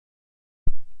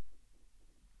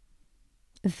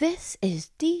This is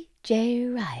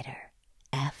DJ Ryder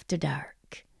After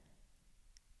Dark.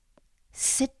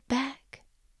 Sit back,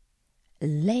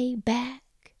 lay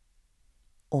back,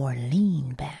 or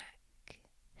lean back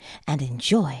and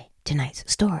enjoy tonight's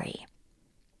story.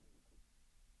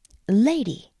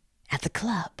 Lady at the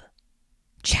Club,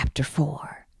 Chapter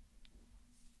 4.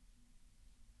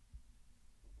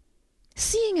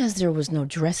 Seeing as there was no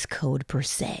dress code per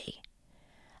se,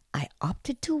 I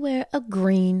opted to wear a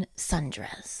green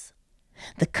sundress,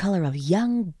 the color of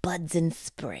young buds in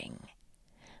spring,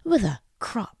 with a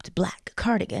cropped black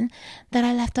cardigan that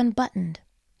I left unbuttoned,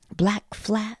 black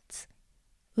flats,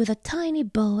 with a tiny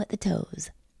bow at the toes.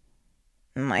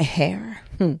 My hair,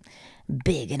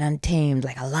 big and untamed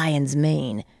like a lion's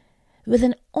mane, with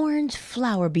an orange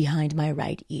flower behind my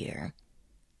right ear.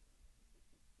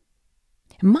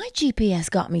 My GPS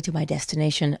got me to my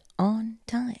destination on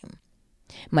time.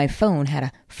 My phone had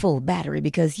a full battery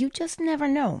because you just never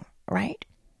know, right?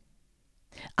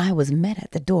 I was met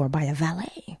at the door by a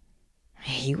valet.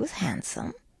 He was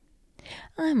handsome.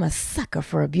 I'm a sucker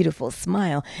for a beautiful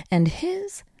smile, and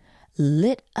his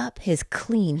lit up his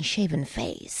clean-shaven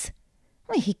face.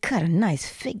 He cut a nice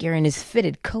figure in his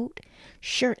fitted coat,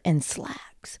 shirt, and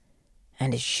slacks,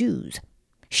 and his shoes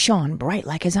shone bright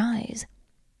like his eyes.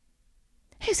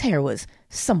 His hair was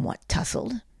somewhat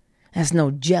tousled, as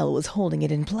no gel was holding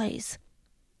it in place.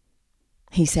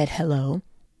 He said hello,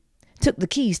 took the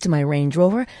keys to my Range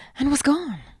Rover, and was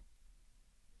gone.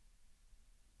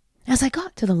 As I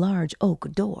got to the large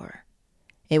oak door,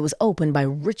 it was opened by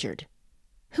Richard,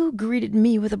 who greeted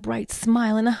me with a bright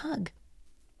smile and a hug.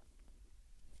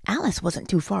 Alice wasn't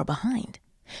too far behind.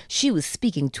 She was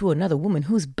speaking to another woman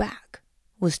whose back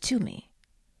was to me.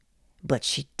 But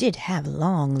she did have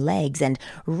long legs, and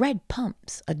red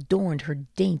pumps adorned her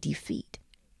dainty feet.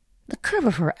 The curve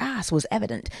of her ass was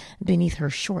evident beneath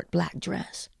her short black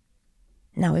dress.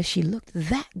 Now, if she looked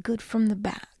that good from the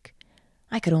back,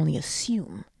 I could only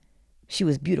assume she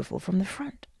was beautiful from the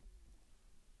front.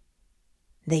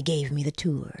 They gave me the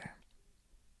tour.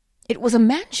 It was a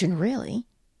mansion, really.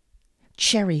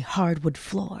 Cherry hardwood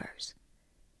floors.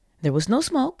 There was no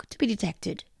smoke to be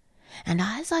detected, and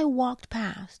as I walked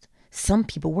past, some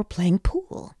people were playing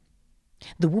pool.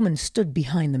 The woman stood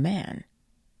behind the man,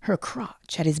 her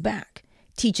crotch at his back,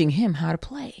 teaching him how to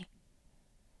play.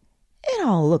 It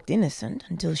all looked innocent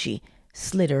until she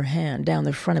slid her hand down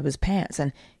the front of his pants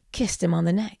and kissed him on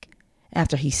the neck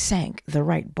after he sank the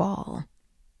right ball.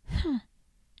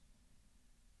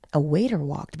 A waiter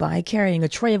walked by carrying a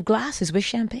tray of glasses with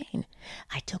champagne.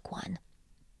 I took one.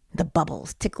 The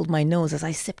bubbles tickled my nose as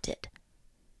I sipped it.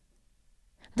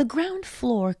 The ground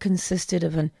floor consisted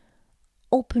of an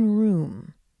open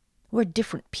room where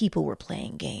different people were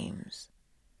playing games.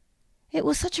 It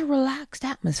was such a relaxed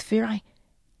atmosphere, I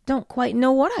don't quite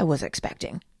know what I was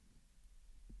expecting.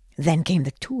 Then came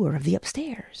the tour of the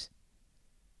upstairs.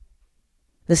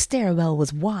 The stairwell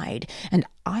was wide, and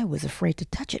I was afraid to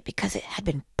touch it because it had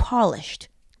been polished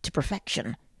to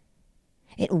perfection.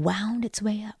 It wound its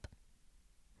way up.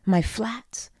 My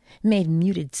flats made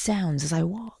muted sounds as I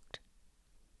walked.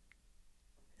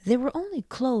 There were only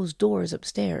closed doors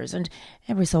upstairs, and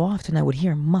every so often I would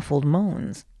hear muffled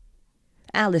moans.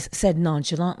 Alice said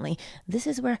nonchalantly, this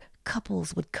is where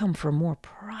couples would come for more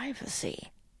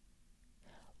privacy.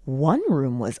 One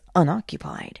room was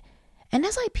unoccupied, and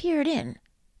as I peered in,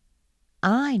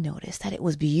 I noticed that it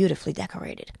was beautifully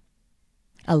decorated.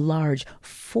 A large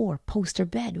 4-poster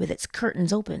bed with its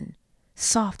curtains open,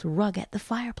 soft rug at the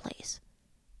fireplace.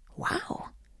 Wow!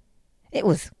 It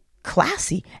was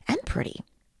classy and pretty.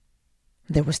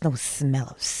 There was no smell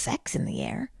of sex in the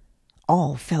air.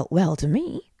 All felt well to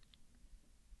me.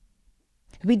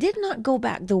 We did not go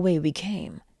back the way we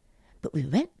came, but we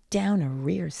went down a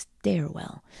rear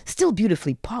stairwell, still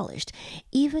beautifully polished,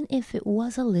 even if it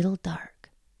was a little dark.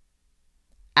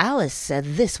 Alice said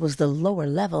this was the lower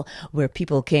level where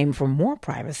people came for more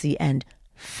privacy and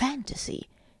fantasy,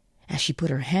 as she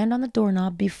put her hand on the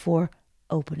doorknob before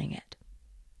opening it.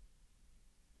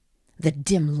 The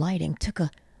dim lighting took a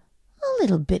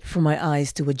little bit for my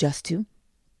eyes to adjust to.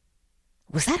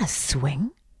 Was that a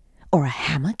swing or a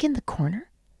hammock in the corner?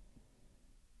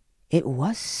 It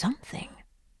was something,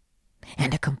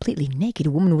 and a completely naked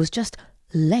woman was just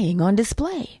laying on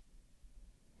display.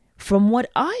 From what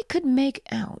I could make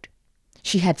out,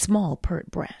 she had small, pert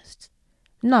breasts,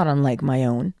 not unlike my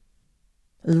own,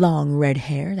 long red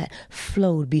hair that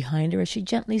flowed behind her as she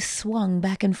gently swung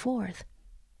back and forth.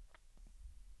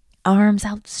 Arms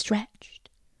outstretched,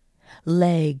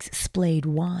 legs splayed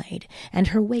wide, and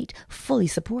her weight fully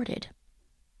supported.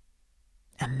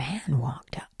 A man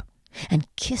walked up and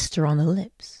kissed her on the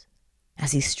lips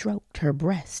as he stroked her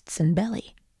breasts and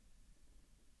belly.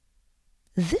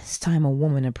 This time a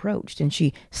woman approached, and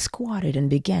she squatted and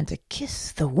began to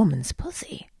kiss the woman's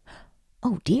pussy.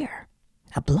 Oh dear,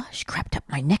 a blush crept up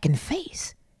my neck and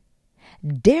face.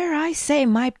 Dare I say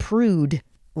my prude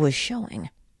was showing.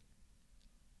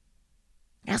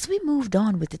 As we moved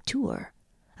on with the tour,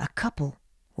 a couple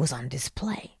was on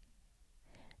display.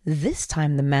 This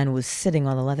time the man was sitting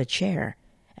on the leather chair,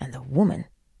 and the woman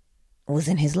was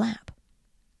in his lap.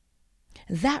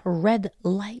 That red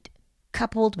light,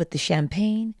 coupled with the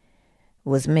champagne,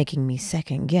 was making me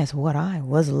second guess what I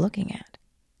was looking at.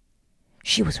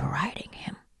 She was riding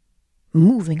him,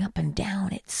 moving up and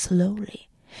down it slowly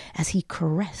as he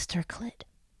caressed her clit.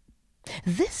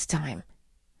 This time,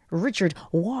 Richard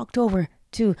walked over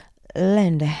to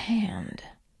lend a hand.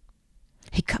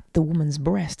 He cupped the woman's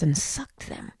breast and sucked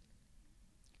them.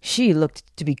 She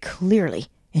looked to be clearly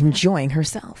enjoying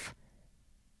herself.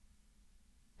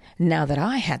 Now that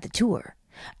I had the tour,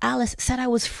 Alice said I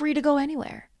was free to go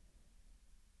anywhere.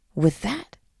 With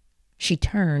that, she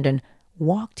turned and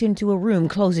walked into a room,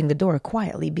 closing the door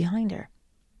quietly behind her.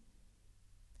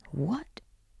 What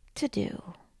to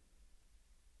do?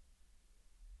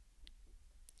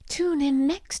 Tune in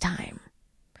next time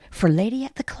for Lady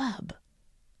at the Club,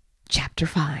 Chapter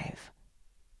 5.